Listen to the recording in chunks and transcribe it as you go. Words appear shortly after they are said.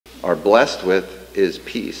are blessed with is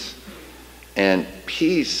peace. And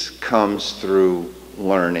peace comes through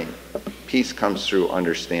learning. Peace comes through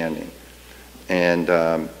understanding. And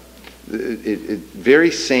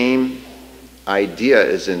very same idea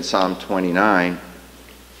is in Psalm 29.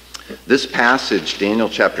 This passage, Daniel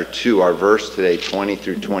chapter 2, our verse today, 20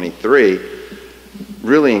 through 23,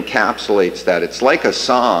 really encapsulates that. It's like a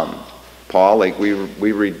psalm, Paul. Like we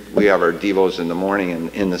have our devos in the morning and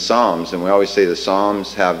in the Psalms, and we always say the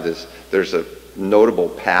Psalms have this, there's a notable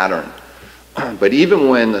pattern. But even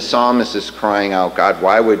when the psalmist is crying out, God,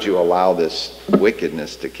 why would you allow this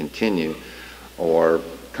wickedness to continue, or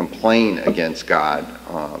complain against God,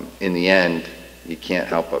 in the end, you can't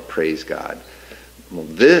help but praise God. Well,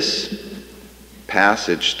 this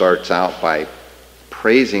passage starts out by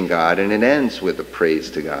praising God, and it ends with a praise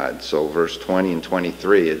to God. So verse 20 and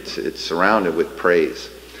 23, it's surrounded with praise.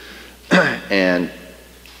 And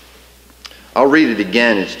I'll read it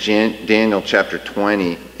again. It's Daniel chapter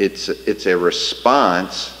 20. It's a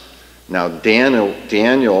response. Now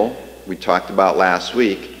Daniel, we talked about last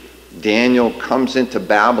week, Daniel comes into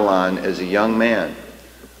Babylon as a young man.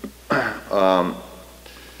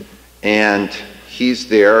 And he's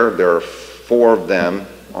there. There are 4 of them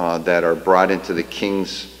that are brought into the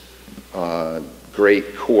king's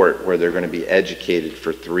great court, where they're going to be educated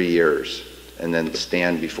for 3 years and then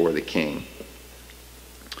stand before the king.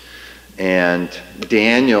 And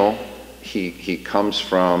Daniel, he comes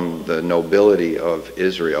from the nobility of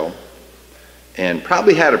Israel and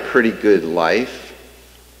probably had a pretty good life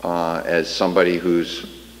as somebody who's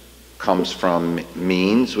comes from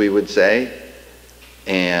means, we would say,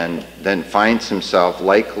 and then finds himself,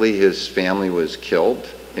 likely his family was killed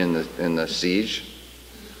in the siege,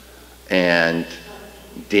 and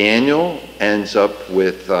Daniel ends up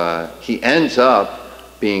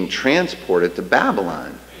being transported to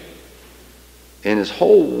Babylon. And his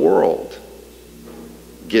whole world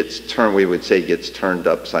gets turned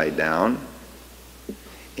upside down.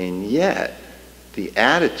 And yet, the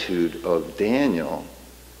attitude of Daniel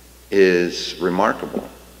is remarkable.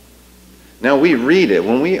 Now, we read it.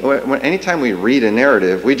 Anytime we read a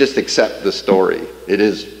narrative, we just accept the story.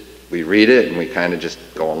 We read it and we kind of just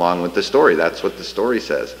go along with the story. That's what the story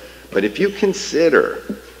says. But if you consider,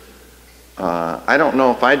 I don't know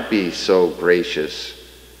if I'd be so gracious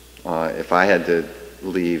if I had to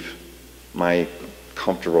leave my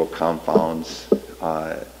comfortable confines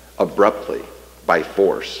abruptly, by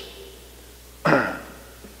force,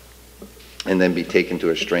 and then be taken to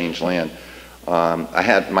a strange land. I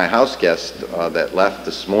had my house guest that left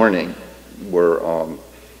this morning,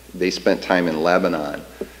 they spent time in Lebanon.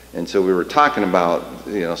 And so we were talking about,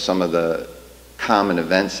 some of the common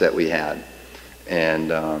events that we had.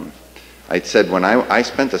 And I said, when I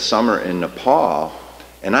spent the summer in Nepal,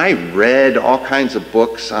 and I read all kinds of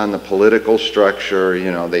books on the political structure.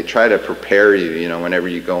 They try to prepare you, whenever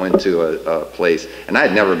you go into a place. And I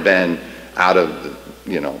had never been out of,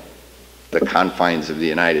 the confines of the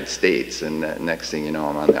United States. And next thing you know,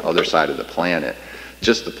 I'm on the other side of the planet.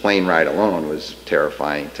 Just the plane ride alone was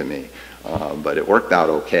terrifying to me. But it worked out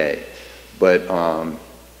okay. But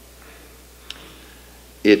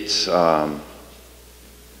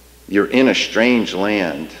you're in a strange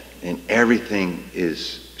land, and everything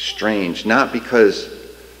is strange, not because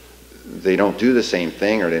they don't do the same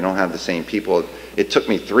thing or they don't have the same people. It took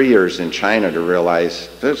me 3 years in China to realize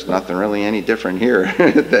there's nothing really any different here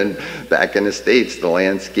than back in the States. The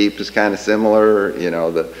landscape is kind of similar,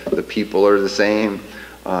 the people are the same,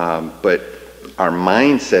 but our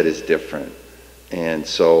mindset is different. And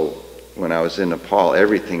so when I was in Nepal,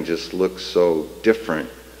 everything just looked so different.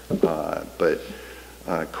 But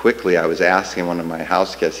quickly I was asking one of my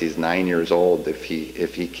house guests, he's 9 years old, if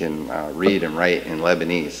he can read and write in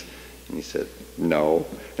Lebanese. And he said, no.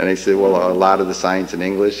 And I said, well, a lot of the signs in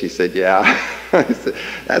English? He said, yeah. I said,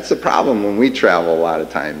 that's the problem when we travel a lot of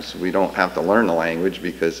times. We don't have to learn the language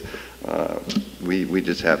because we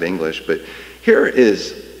just have English. But here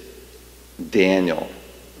is Daniel,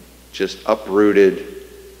 just uprooted,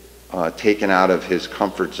 taken out of his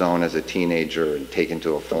comfort zone as a teenager and taken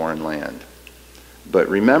to a foreign land. But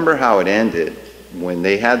remember how it ended when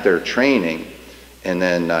they had their training, and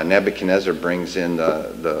then Nebuchadnezzar brings in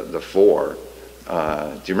the 4.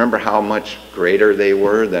 Do you remember how much greater they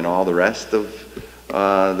were than all the rest of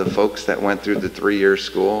the folks that went through the 3-year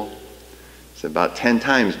school? It's about 10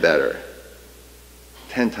 times better.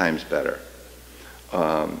 10 times better.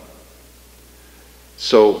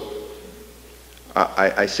 So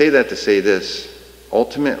I say that to say this.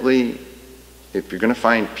 Ultimately, if you're going to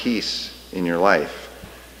find peace in your life,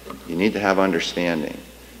 you need to have understanding.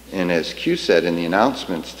 And as Q said in the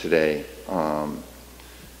announcements today,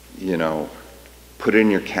 put it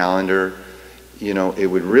in your calendar. It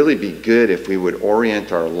would really be good if we would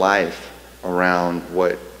orient our life around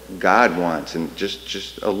what God wants, and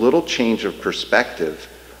just a little change of perspective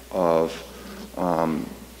of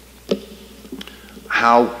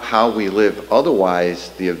how we live. Otherwise,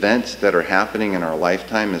 the events that are happening in our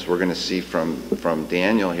lifetime, as we're going to see from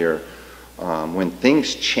Daniel here, when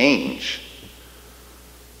things change,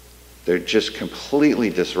 they're just completely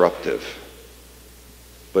disruptive.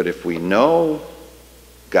 But if we know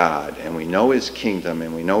God and we know His kingdom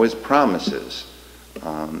and we know His promises,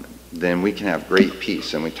 then we can have great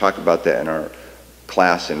peace. And we talk about that in our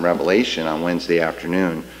class in Revelation on Wednesday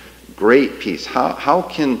afternoon. Great peace. How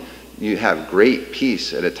can you have great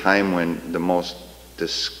peace at a time when the most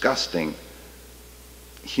disgusting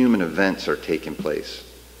human events are taking place?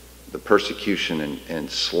 The persecution and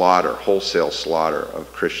slaughter, wholesale slaughter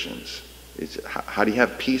of Christians. How do you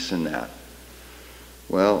have peace in that?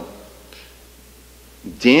 Well,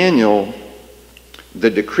 Daniel, the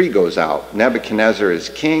decree goes out. Nebuchadnezzar is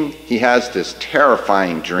king. He has this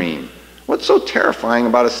terrifying dream. What's so terrifying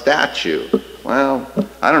about a statue? Well,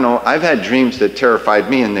 I don't know. I've had dreams that terrified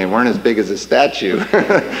me, and they weren't as big as a statue.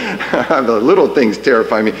 The little things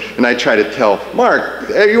terrify me. And I try to tell Mark,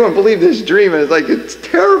 hey, you won't believe this dream. And it's like, it's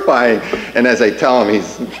terrifying. And as I tell him,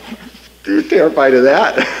 you're terrified of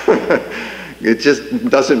that? It just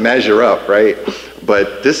doesn't measure up, right?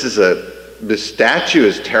 But this statue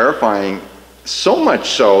is terrifying, so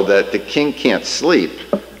much so that the king can't sleep.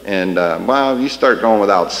 And, you start going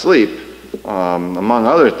without sleep, among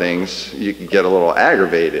other things, you can get a little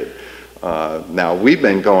aggravated. Now, we've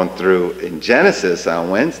been going through in Genesis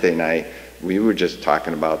on Wednesday night, we were just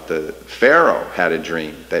talking about the Pharaoh had a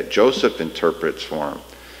dream that Joseph interprets for him.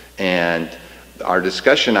 And our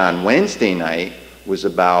discussion on Wednesday night was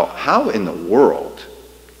about how in the world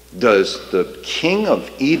does the king of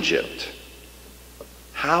Egypt,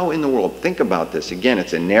 how in the world, think about this. Again,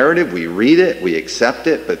 it's a narrative, we read it, we accept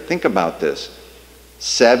it, but think about this.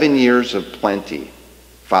 7 years of plenty,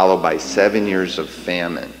 followed by 7 years of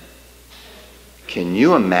famine. Can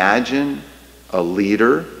you imagine a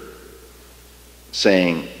leader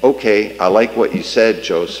saying, okay, I like what you said,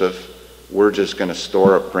 Joseph, we're just going to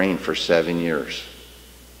store up grain for 7 years?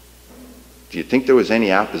 Do you think there was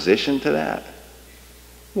any opposition to that?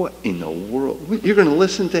 What in the world? You're going to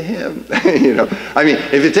listen to him?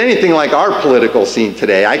 If it's anything like our political scene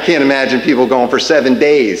today, I can't imagine people going for 7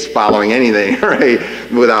 days following anything, right?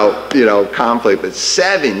 Without, conflict. But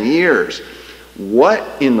 7 years.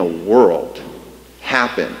 What in the world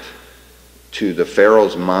happened to the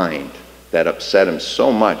Pharaoh's mind that upset him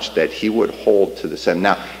so much that he would hold to the 7?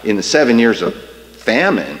 Now, in the 7 years of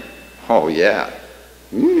famine, oh yeah,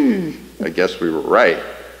 I guess we were right.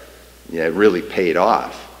 Yeah, it really paid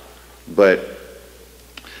off.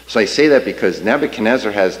 So I say that because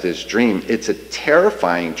Nebuchadnezzar has this dream. It's a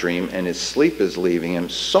terrifying dream, and his sleep is leaving him,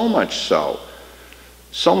 so much so,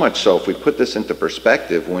 if we put this into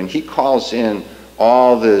perspective, when he calls in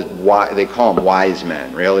all they call them wise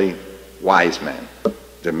men, really? Wise men.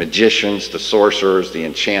 The magicians, the sorcerers, the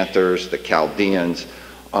enchanters, the Chaldeans,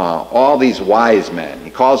 all these wise men. He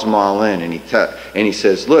calls them all in, and he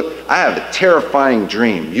says, look, I have a terrifying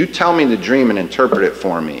dream. You tell me the dream and interpret it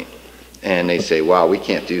for me. And they say, wow, we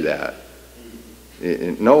can't do that.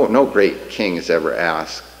 No great king has ever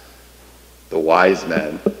asked the wise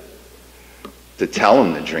men to tell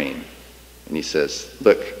him the dream. And he says,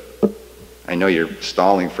 look, I know you're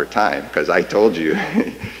stalling for time because I told you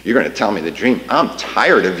you're going to tell me the dream. I'm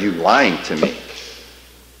tired of you lying to me.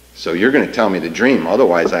 So you're going to tell me the dream,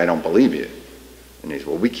 otherwise I don't believe you. And he says,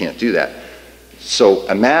 well, we can't do that. So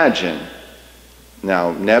imagine,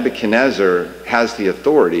 now Nebuchadnezzar has the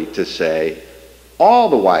authority to say, all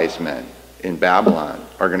the wise men in Babylon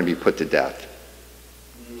are going to be put to death.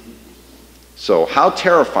 So how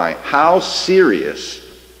terrifying, how serious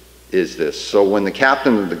is this? So when the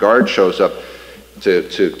captain of the guard shows up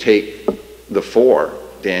to take the four,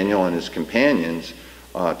 Daniel and his companions,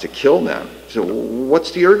 to kill them, so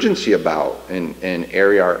what's the urgency about? And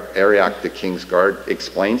Arioch, the king's guard,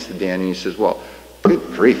 explains to Daniel. He says, well, good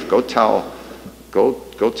grief, go tell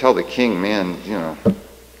the king, man,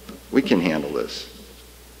 we can handle this.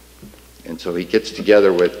 And so he gets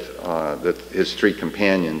together with his three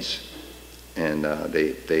companions, and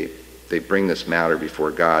they bring this matter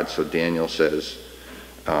before God. So Daniel says,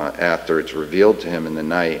 after it's revealed to him in the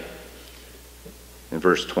night, in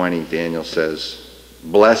verse 20, Daniel says,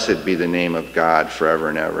 blessed be the name of God forever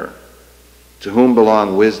and ever, to whom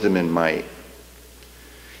belong wisdom and might.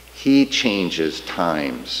 He changes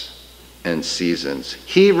times and seasons.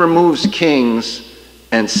 He removes kings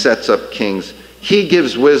and sets up kings. He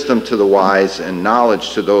gives wisdom to the wise and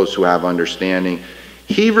knowledge to those who have understanding.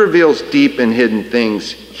 He reveals deep and hidden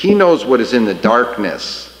things. He knows what is in the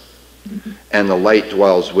darkness, and the light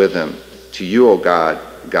dwells with him. To you, O God,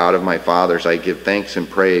 God of my fathers, I give thanks and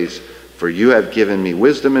praise, for you have given me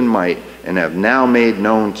wisdom and might, and have now made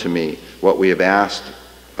known to me what we have asked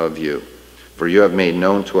of you. For you have made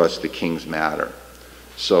known to us the king's matter.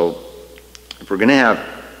 So, if we're going to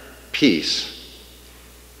have peace,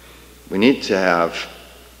 we need to have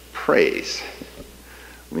praise.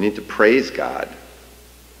 We need to praise God.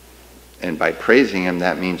 And by praising him,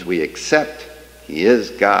 that means we accept he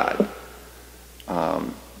is God.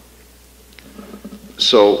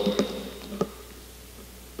 So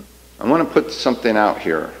I want to put something out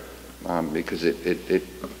here because it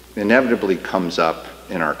inevitably comes up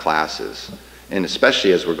in our classes, and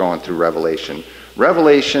especially as we're going through Revelation.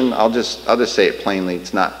 Revelation, I'll just say it plainly.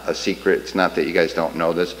 It's not a secret. It's not that you guys don't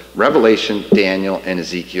know this. Revelation, Daniel, and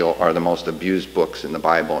Ezekiel are the most abused books in the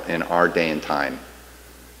Bible in our day and time.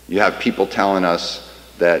 You have people telling us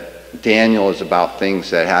that Daniel is about things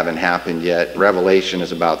that haven't happened yet. Revelation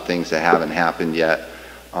is about things that haven't happened yet.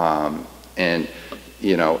 And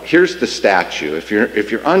you know, here's the statue. If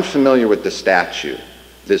you're unfamiliar with the statue,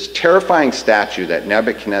 this terrifying statue that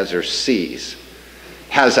Nebuchadnezzar sees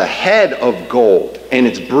has a head of gold, and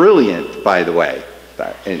it's brilliant, by the way.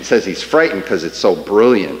 And it says he's frightened because it's so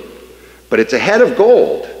brilliant. But it's a head of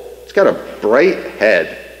gold. It's got a bright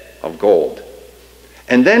head of gold.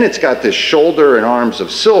 And then it's got this shoulder and arms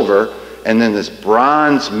of silver, and then this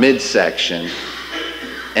bronze midsection,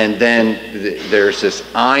 and then there's this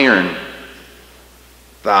iron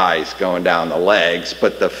thighs going down the legs,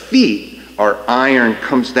 but the feet are iron,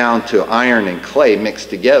 comes down to iron and clay mixed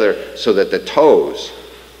together so that the toes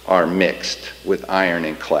are mixed with iron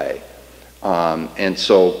and clay. And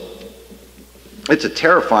so it's a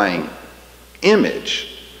terrifying image.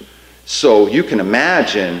 So you can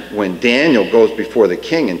imagine when Daniel goes before the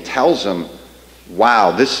king and tells him,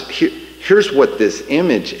 wow, here's what this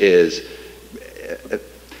image is.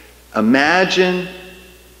 Imagine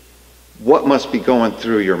what must be going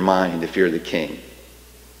through your mind if you're the king.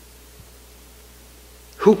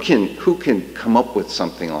 Who can come up with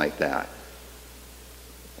something like that?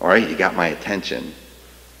 All right, you got my attention,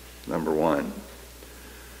 number one.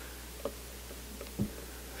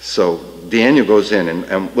 So Daniel goes in,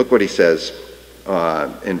 and look what he says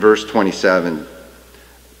in verse 27.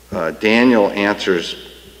 Daniel answers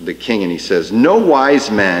the king, and he says, "No wise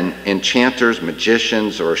men, enchanters,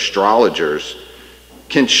 magicians, or astrologers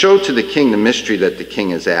can show to the king the mystery that the king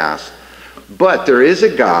has asked. But there is a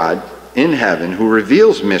God in heaven who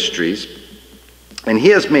reveals mysteries, and he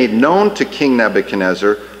has made known to King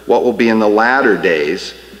Nebuchadnezzar what will be in the latter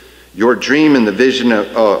days. Your dream and the vision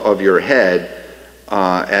of your head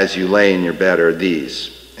as you lay in your bed are these."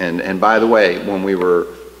 And by the way, when we were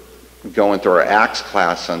going through our Acts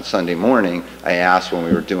class on Sunday morning, I asked when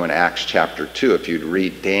we were doing Acts chapter 2 if you'd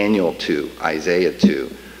read Daniel 2, Isaiah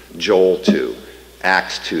 2, Joel 2,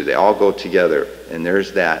 Acts 2. They all go together, and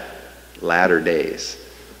there's that latter days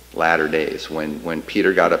when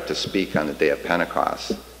Peter got up to speak on the day of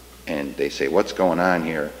Pentecost, and they say, "What's going on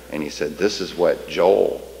here?" And he said, "This is what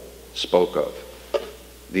Joel spoke of.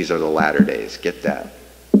 These are the latter days. Get that."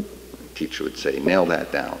 The teacher would say, "Nail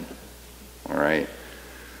that down." All right.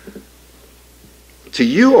 "To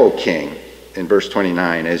you, O king," in verse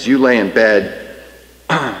 29, "as you lay in bed,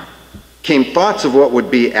 came thoughts of what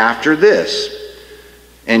would be after this.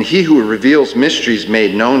 And he who reveals mysteries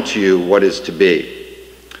made known to you what is to be.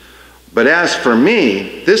 But as for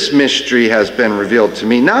me, this mystery has been revealed to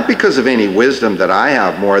me, not because of any wisdom that I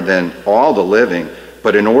have more than all the living,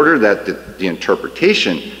 but in order that the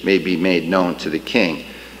interpretation may be made known to the king,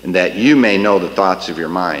 and that you may know the thoughts of your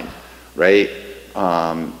mind." Right?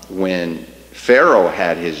 When Pharaoh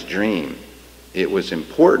had his dream, it was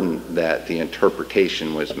important that the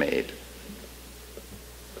interpretation was made.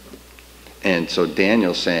 And so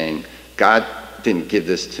Daniel's saying, God didn't give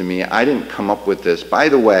this to me. I didn't come up with this. By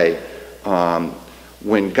the way,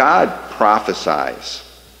 when God prophesies,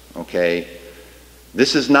 okay,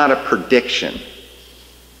 this is not a prediction.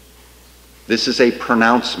 This is a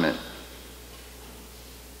pronouncement.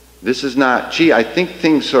 This is not, gee, I think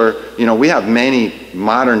things are, we have many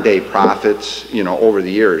modern day prophets, over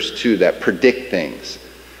the years too, that predict things.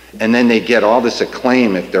 And then they get all this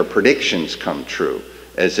acclaim if their predictions come true,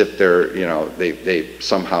 as if they're, they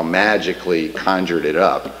somehow magically conjured it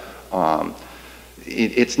up.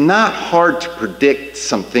 It's not hard to predict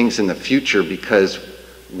some things in the future because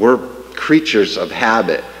we're creatures of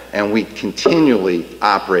habit and we continually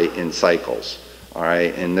operate in cycles. All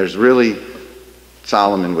right, and there's really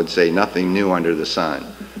Solomon would say, nothing new under the sun.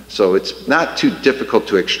 So it's not too difficult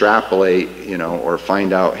to extrapolate, or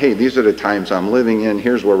find out, hey, these are the times I'm living in.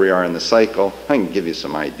 Here's where we are in the cycle. I can give you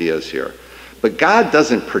some ideas here. But God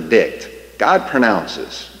doesn't predict. God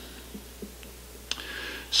pronounces.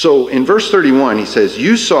 So in verse 31, he says,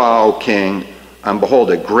 you saw, O king, and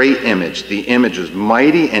behold, a great image. The image was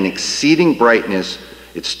mighty and exceeding brightness.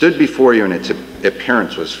 It stood before you, and its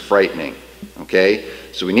appearance was frightening. Okay?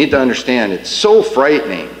 So we need to understand it's so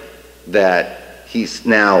frightening that he's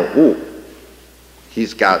now,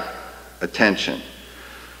 he's got attention.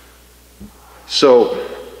 So,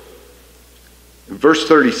 verse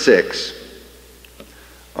 36,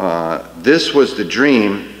 this was the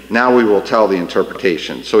dream, now we will tell the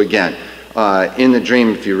interpretation. So again, in the dream,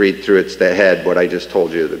 if you read through, it's the head, what I just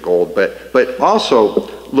told you, the gold. But also,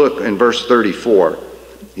 look in verse 34,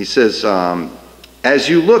 he says, as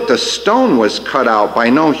you looked, a stone was cut out by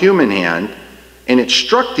no human hand, and it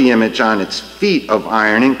struck the image on its feet of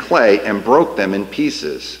iron and clay and broke them in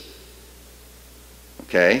pieces.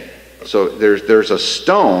 Okay? So there's a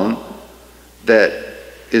stone that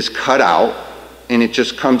is cut out, and it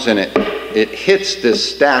just comes in, it hits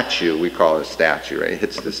this statue, we call it a statue, right? It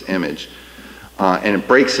hits this image, and it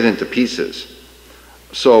breaks it into pieces.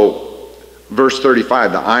 So, verse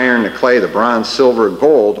 35, the iron, the clay, the bronze, silver,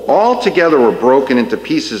 gold, all together were broken into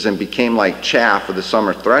pieces and became like chaff of the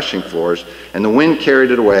summer threshing floors, and the wind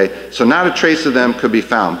carried it away, so not a trace of them could be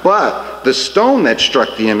found. But the stone that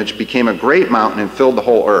struck the image became a great mountain and filled the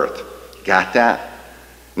whole earth. Got that?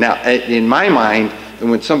 Now, in my mind,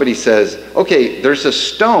 when somebody says, okay, there's a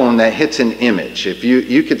stone that hits an image, if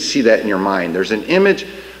you could see that in your mind. There's an image,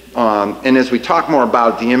 and as we talk more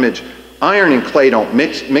about the image, iron and clay don't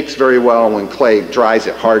mix very well. When clay dries,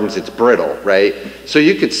 it hardens, it's brittle, right? So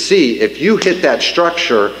you could see if you hit that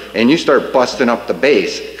structure and you start busting up the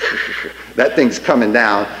base, that thing's coming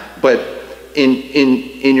down. But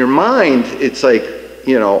in your mind, it's like,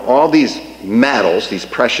 all these metals, these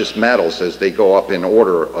precious metals, as they go up in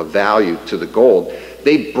order of value to the gold,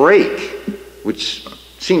 they break, which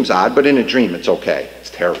seems odd, but in a dream it's okay. It's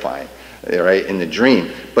terrifying, right, in the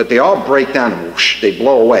dream. But they all break down and whoosh, they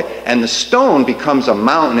blow away. And the stone becomes a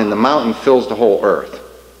mountain, and the mountain fills the whole earth.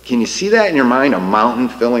 Can you see that in your mind, a mountain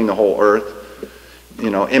filling the whole earth?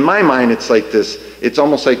 In my mind, it's like this, it's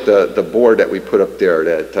almost like the board that we put up there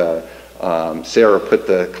that Sarah put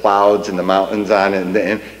the clouds and the mountains on, and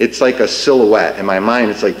it's like a silhouette. In my mind,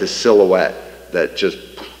 it's like this silhouette that just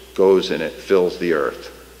goes and it fills the earth.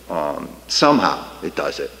 Somehow it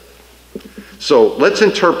does it. So let's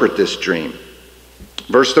interpret this dream.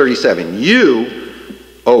 Verse 37, you,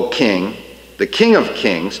 O king, the king of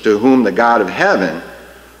kings, to whom the God of heaven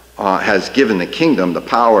has given the kingdom, the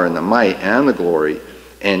power and the might and the glory,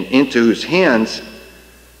 and into whose hands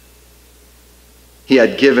he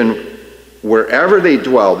had given wherever they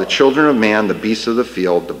dwell, the children of man, the beasts of the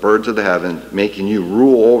field, the birds of the heaven, making you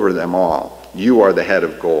rule over them all. You are the head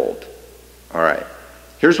of gold. All right.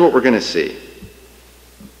 Here's what we're going to see.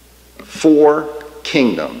 4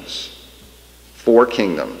 kingdoms. 4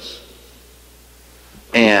 kingdoms.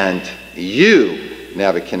 And you,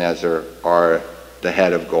 Nebuchadnezzar, are the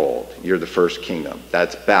head of gold. You're the first kingdom.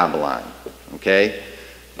 That's Babylon. Okay?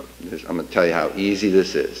 I'm going to tell you how easy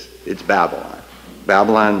this is. It's Babylon.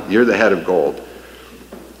 Babylon, you're the head of gold.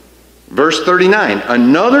 Verse 39,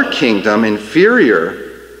 another kingdom inferior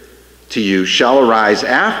to you shall arise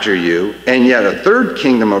after you, and yet a third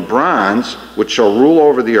kingdom of bronze, which shall rule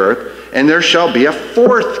over the earth, and there shall be a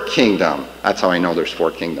 4th kingdom. That's how I know there's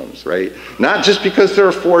 4 kingdoms, right? Not just because there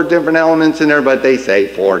are 4 different elements in there, but they say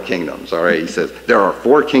 4 kingdoms, all right? He says there are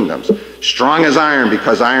 4 kingdoms, strong as iron,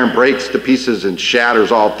 because iron breaks to pieces and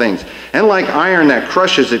shatters all things. And like iron that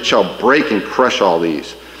crushes, it shall break and crush all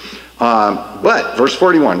these. But, verse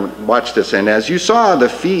 41, watch this. And as you saw the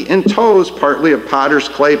feet and toes, partly of potter's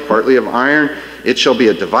clay, partly of iron, it shall be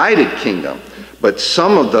a divided kingdom. But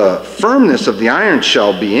some of the firmness of the iron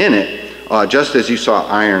shall be in it, just as you saw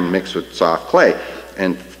iron mixed with soft clay.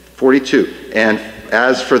 And 42, and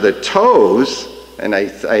as for the toes, and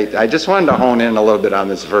I just wanted to hone in a little bit on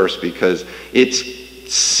this verse because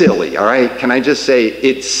it's silly, all right? Can I just say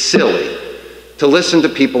it's silly to listen to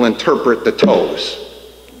people interpret the toes.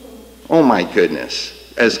 Oh my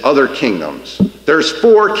goodness, as other kingdoms. There's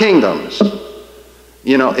 4 kingdoms.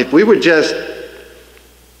 If we would just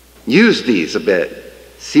use these a bit,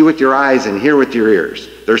 see with your eyes and hear with your ears.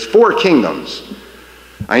 There's 4 kingdoms.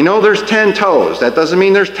 I know there's 10 toes. That doesn't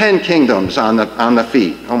mean there's 10 kingdoms on the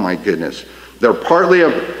feet. Oh my goodness. They're partly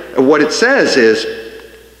of, what it says is,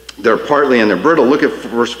 they're partly and they're brittle. Look at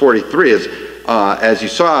verse 43. as you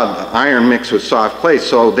saw, the iron mixed with soft clay,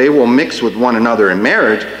 so they will mix with one another in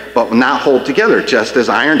marriage, but will not hold together, just as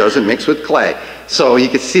iron doesn't mix with clay. So you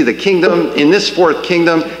can see the kingdom, in this fourth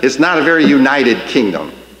kingdom, is not a very united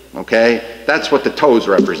kingdom, okay? That's what the toes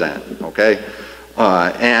represent, okay?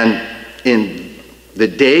 And in the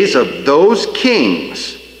days of those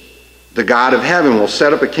kings, the God of heaven will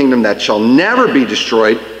set up a kingdom that shall never be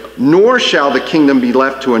destroyed, nor shall the kingdom be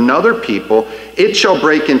left to another people. It shall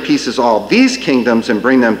break in pieces all these kingdoms and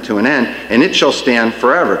bring them to an end, and it shall stand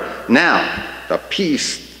forever. Now, the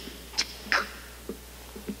peace,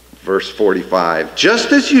 verse 45,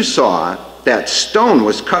 just as you saw that stone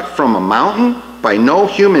was cut from a mountain by no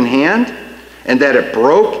human hand, and that it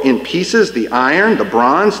broke in pieces the iron, the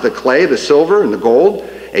bronze, the clay, the silver, and the gold,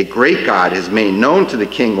 a great God has made known to the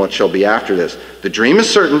king what shall be after this. The dream is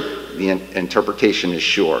certain, the interpretation is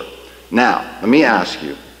sure. Now, let me ask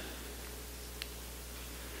you,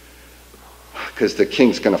 because the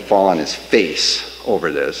king's going to fall on his face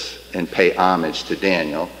over this and pay homage to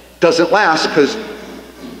Daniel. Doesn't last, because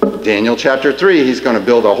Daniel chapter 3, he's going to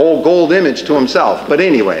build a whole gold image to himself. But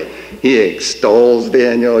anyway, he extols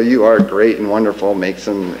Daniel. You are great and wonderful, makes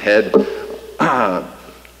him head.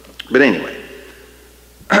 But anyway,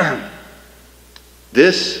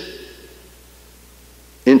 this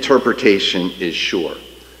interpretation is sure.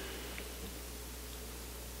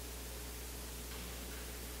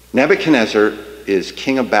 Nebuchadnezzar is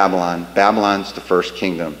king of Babylon. Babylon's the first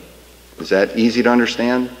kingdom. Is that easy to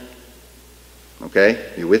understand?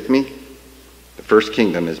 Okay, you with me? The first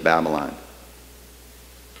kingdom is Babylon.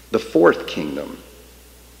 The fourth kingdom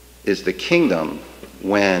is the kingdom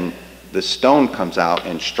when the stone comes out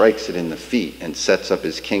and strikes it in the feet and sets up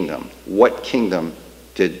his kingdom. What kingdom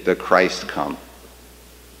did the Christ come?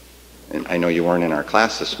 And I know you weren't in our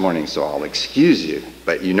class this morning, so I'll excuse you,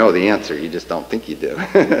 but you know the answer, you just don't think you do.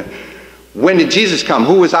 When did Jesus come?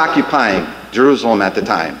 Who was occupying Jerusalem at the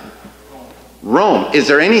time? Rome. Is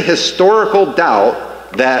there any historical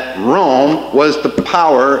doubt that Rome was the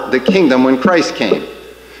power, the kingdom when Christ came?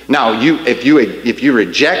 Now, if you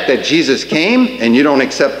reject that Jesus came and you don't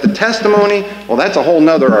accept the testimony, well, that's a whole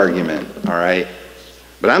nother argument, all right?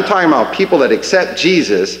 But I'm talking about people that accept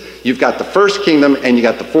Jesus. You've got the first kingdom and you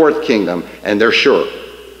got the fourth kingdom, and they're sure.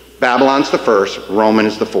 Babylon's the first, Rome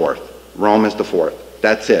is the fourth. Rome is the fourth.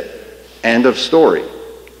 That's it. End of story.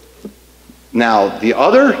 Now, the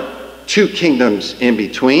other two kingdoms in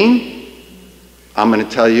between, I'm going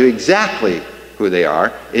to tell you exactly who they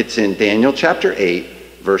are. It's in Daniel chapter 8,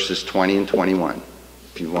 verses 20 and 21.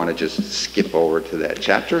 If you want to just skip over to that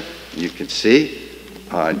chapter, you can see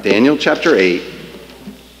Daniel chapter 8,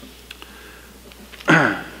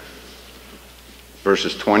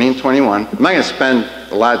 verses 20 and 21. I'm not going to spend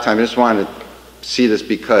a lot of time. I just wanted to see this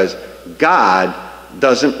because God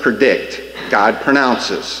doesn't predict. God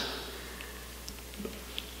pronounces.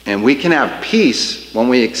 And we can have peace when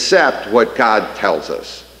we accept what God tells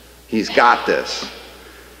us. He's got this.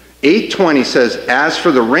 8:20 says, as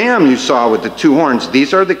for the ram you saw with the two horns,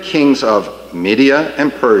 these are the kings of Media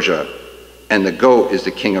and Persia, and the goat is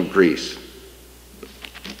the king of Greece.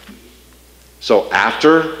 So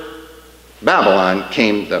after Babylon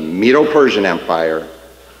came the Medo-Persian Empire,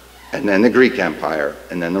 and then the Greek Empire,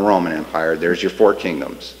 and then the Roman Empire. There's your four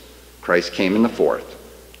kingdoms. Christ came in the fourth.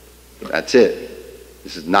 That's it.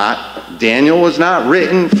 This is not, Daniel was not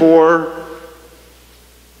written for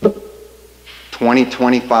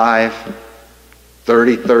 2025,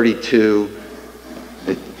 3032.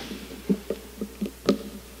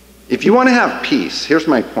 If you want to have peace, here's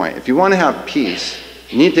my point. If you want to have peace,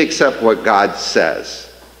 you need to accept what God says.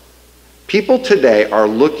 People today are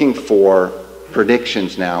looking for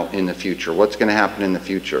predictions now in the future. What's going to happen in the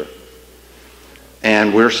future?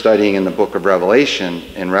 And we're studying in the book of Revelation,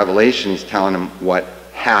 and Revelation is telling them what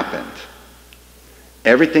happened.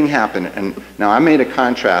 Everything happened. And now I made a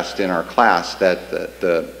contrast in our class that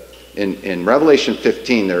in Revelation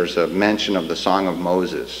 15 there's a mention of the Song of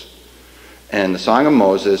Moses. And the Song of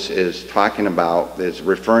Moses is talking about, is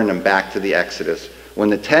referring them back to the Exodus. When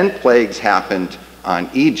the 10 plagues happened on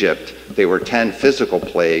Egypt, they were 10 physical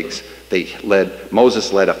plagues.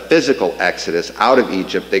 Moses led a physical exodus out of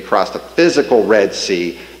Egypt. They crossed a physical Red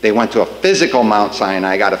Sea. They went to a physical Mount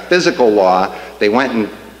Sinai, got a physical law. They went and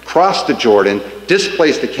crossed the Jordan,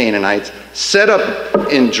 displaced the Canaanites, set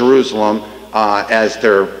up in Jerusalem as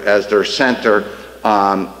their center.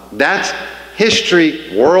 That's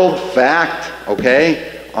history, world fact,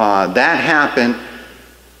 okay? That happened.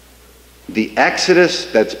 The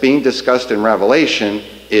Exodus that's being discussed in Revelation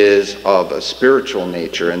is of a spiritual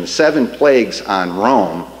nature, and the 7 plagues on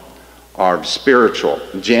Rome are spiritual.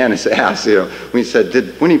 Janice asked, when he said,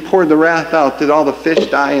 when he poured the wrath out, did all the fish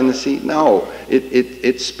die in the sea? No,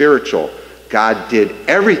 it's spiritual. God did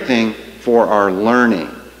everything for our learning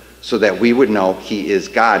so that we would know he is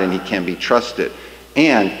God and he can be trusted.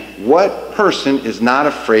 And what person is not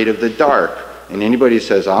afraid of the dark? And anybody who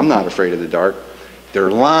says, I'm not afraid of the dark,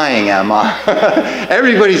 they're lying, Emma.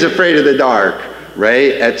 Everybody's afraid of the dark,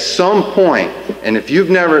 right? At some point. And if you've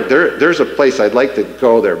never, there's a place I'd like to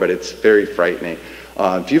go there, but it's very frightening.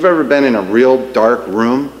 If you've ever been in a real dark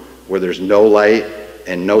room where there's no light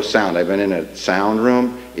and no sound, I've been in a sound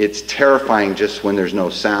room, it's terrifying just when there's no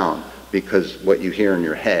sound, because what you hear in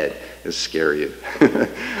your head is scary.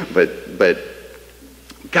 But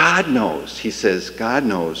God knows. He says God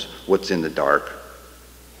knows what's in the dark.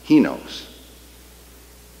 He knows.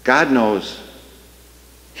 God knows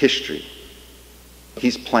history.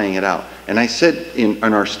 He's playing it out. And I said in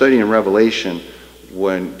our study in Revelation,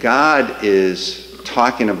 when God is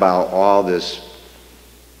talking about all this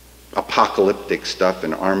apocalyptic stuff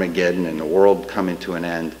and Armageddon and the world coming to an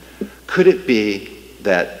end, could it be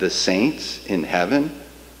that the saints in heaven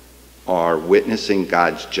are witnessing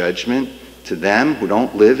God's judgment to them who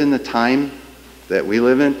don't live in the time that we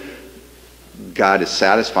live in? God is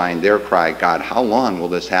satisfying their cry, God, how long will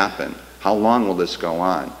this happen? How long will this go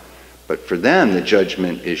on? But for them, the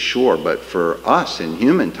judgment is sure. But for us in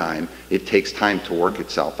human time, it takes time to work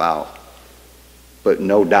itself out. But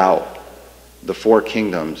no doubt, the four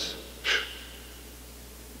kingdoms,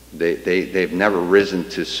 they've never risen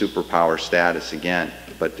to superpower status again.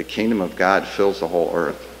 But the kingdom of God fills the whole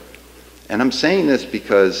earth. And I'm saying this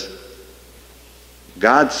because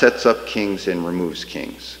God sets up kings and removes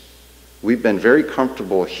kings. We've been very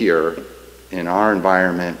comfortable here in our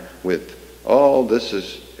environment with, this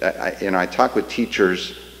is, I talk with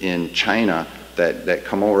teachers in China that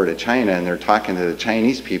come over to China, and they're talking to the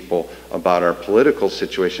Chinese people about our political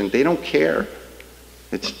situation. They don't care.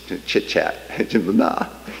 It's chit-chat.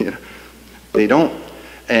 They don't.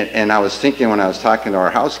 And I was thinking when I was talking to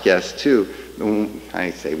our house guests too,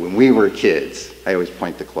 when we were kids, I always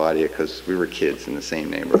point to Claudia because we were kids in the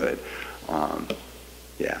same neighborhood.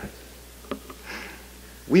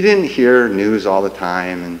 We didn't hear news all the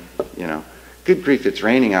time, and good grief, it's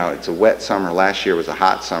raining out. It's a wet summer. Last year was a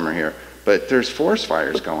hot summer here, but there's forest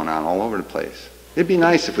fires going on all over the place. It'd be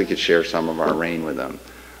nice if we could share some of our rain with them.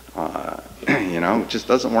 It just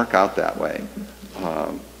doesn't work out that way.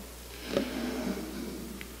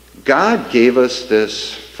 God gave us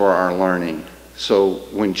this for our learning. So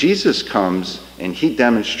when Jesus comes and he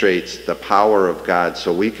demonstrates the power of God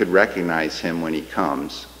so we could recognize him when he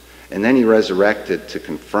comes, and then he resurrected to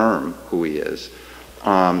confirm who he is,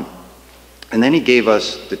 and then he gave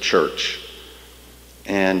us the church.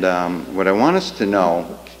 And what I want us to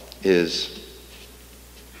know is,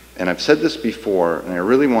 and I've said this before, and I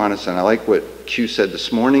really want us, and I like what Q said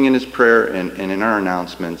this morning in his prayer and in our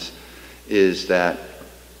announcements, is that,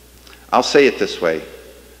 I'll say it this way,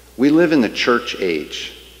 we live in the church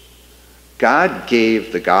age. God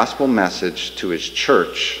gave the gospel message to his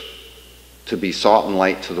church to be salt and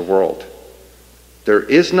light to the world. There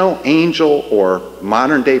is no angel or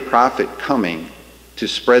modern day prophet coming to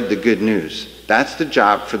spread the good news. That's the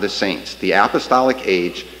job for the saints. The apostolic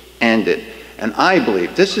age ended. And I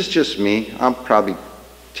believe, this is just me, I'll probably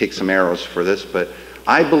take some arrows for this, but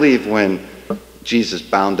I believe when Jesus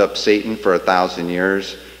bound up Satan for 1,000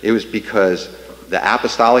 years, it was because the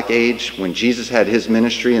apostolic age, when Jesus had his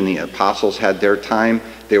ministry and the apostles had their time,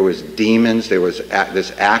 there was demons, there was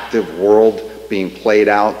this active world being played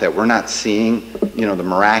out that we're not seeing, the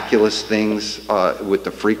miraculous things with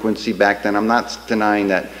the frequency back then. I'm not denying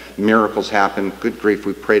that miracles happen. Good grief,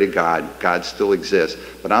 we pray to God. God still exists.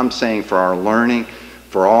 But I'm saying for our learning,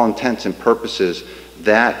 for all intents and purposes,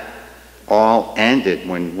 that all ended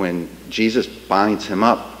when Jesus binds him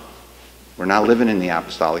up. We're not living in the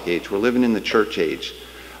apostolic age. We're living in the church age.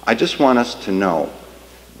 I just want us to know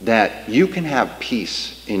that you can have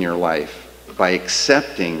peace in your life by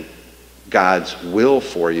accepting God's will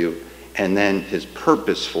for you and then his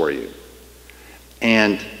purpose for you.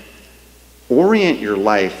 And orient your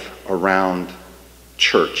life around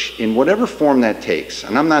church in whatever form that takes.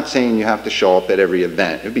 And I'm not saying you have to show up at every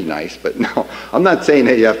event. It'd be nice, but no. I'm not saying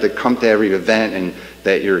that you have to come to every event and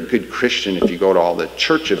that you're a good Christian if you go to all the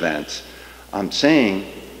church events. I'm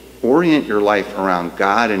saying orient your life around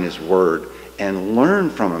God and his word and learn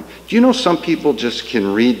from him. Do you know some people just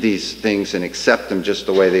can read these things and accept them just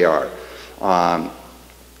the way they are?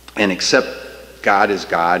 And accept God is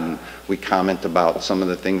God, and we comment about some of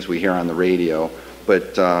the things we hear on the radio.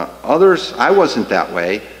 But others, I wasn't that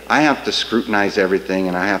way. I have to scrutinize everything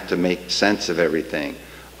and I have to make sense of everything.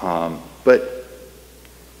 But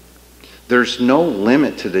there's no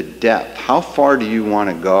limit to the depth. How far do you want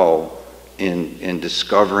to go in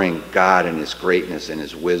discovering God and His greatness and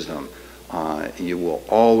His wisdom? You will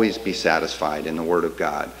always be satisfied in the Word of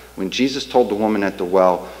God. When Jesus told the woman at the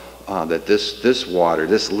well that this water,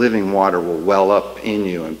 this living water, will well up in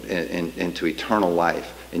you and into eternal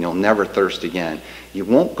life, and you'll never thirst again, you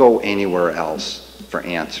won't go anywhere else for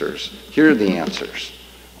answers. Here are the answers.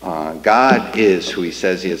 God is who He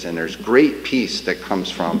says He is, and there's great peace that comes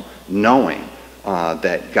from knowing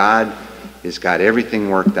that God has got everything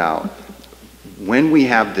worked out. When we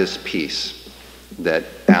have this peace that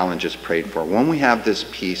Alan just prayed for, when we have this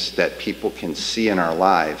peace that people can see in our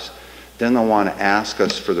lives, then they'll want to ask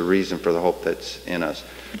us for the reason for the hope that's in us.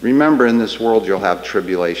 Remember, in this world you'll have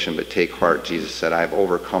tribulation, but take heart, Jesus said, I have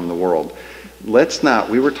overcome the world.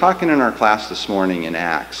 We were talking in our class this morning in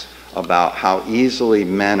Acts about how easily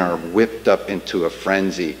men are whipped up into a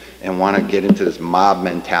frenzy and want to get into this mob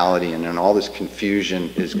mentality, and then all this confusion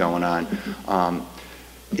is going on.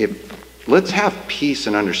 Let's have peace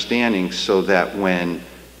and understanding so that when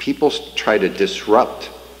people try to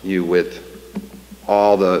disrupt you with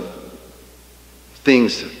all the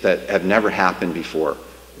things that have never happened before,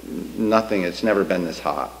 it's never been this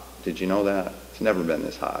hot. Did you know that? It's never been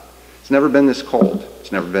this hot. It's never been this cold.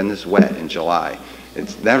 It's never been this wet in July.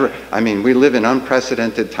 We live in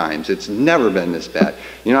unprecedented times. It's never been this bad.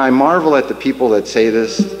 I marvel at the people that say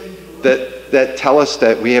this, that tell us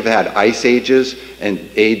that we have had ice ages and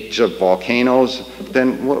age of volcanoes.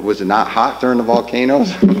 Then what, was it not hot during the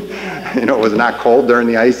volcanoes? Was it not cold during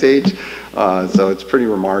the ice age? So it's pretty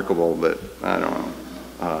remarkable, but I don't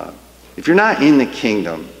know. If you're not in the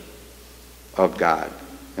kingdom of God,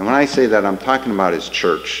 and when I say that, I'm talking about His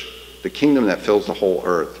church, the kingdom that fills the whole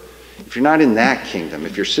earth. If you're not in that kingdom,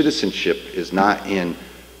 if your citizenship is not in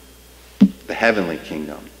the heavenly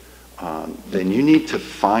kingdom, then you need to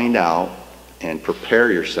find out and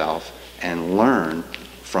prepare yourself and learn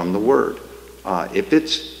from the Word. If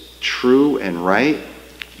it's true and right,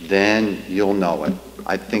 then you'll know it.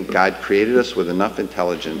 I think God created us with enough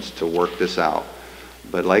intelligence to work this out.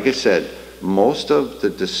 But like I said, most of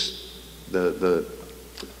the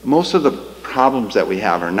problems that we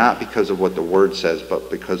have are not because of what the Word says,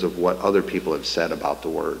 but because of what other people have said about the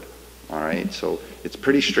Word. All right, so it's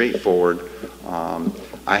pretty straightforward.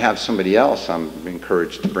 I have somebody else I'm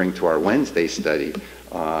encouraged to bring to our Wednesday study.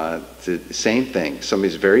 Same thing.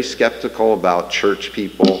 Somebody's very skeptical about church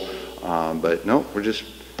people, but no,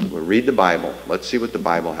 we'll read the Bible. Let's see what the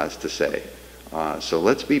Bible has to say. So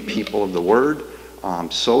let's be people of the Word.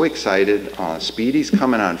 I'm so excited. Speedy's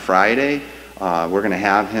coming on Friday. We're going to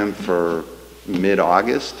have him for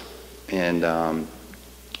mid-August, and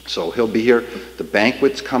so he'll be here. The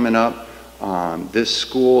banquet's coming up. This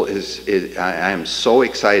school I am so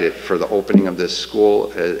excited for the opening of this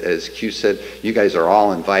school. As Q said, you guys are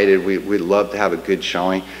all invited. We'd love to have a good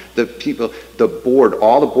showing. All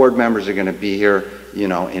the board members are going to be here.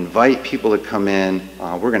 Invite people to come in.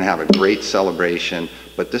 We're going to have a great celebration.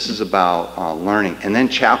 But this is about learning. And then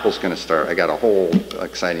chapel's going to start. I got a whole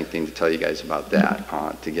exciting thing to tell you guys about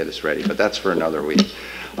that to get us ready. But that's for another week.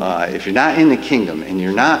 If you're not in the kingdom and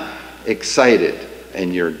you're not excited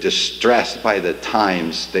and you're distressed by the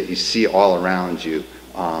times that you see all around you,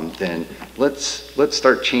 then let's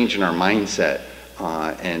start changing our mindset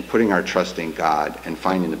and putting our trust in God and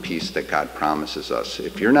finding the peace that God promises us.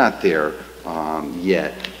 If you're not there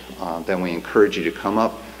yet, then we encourage you to come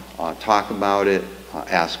up, talk about it,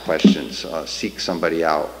 ask questions, seek somebody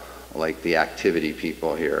out, like the activity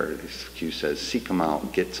people here. Q says, seek them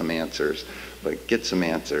out, get some answers, but get some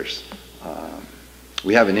answers.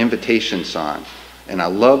 We have an invitation song, and I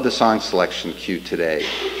love the song selection Q today.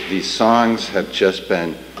 These songs have just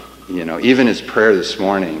been, even his prayer this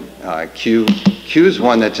morning, Q's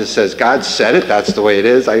one that just says, God said it, that's the way it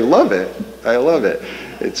is. I love it.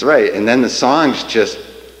 It's right. And then the songs just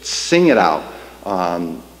sing it out.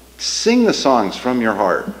 Sing the songs from your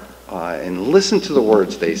heart and listen to the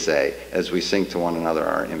words they say as we sing to one another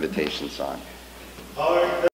our invitation song.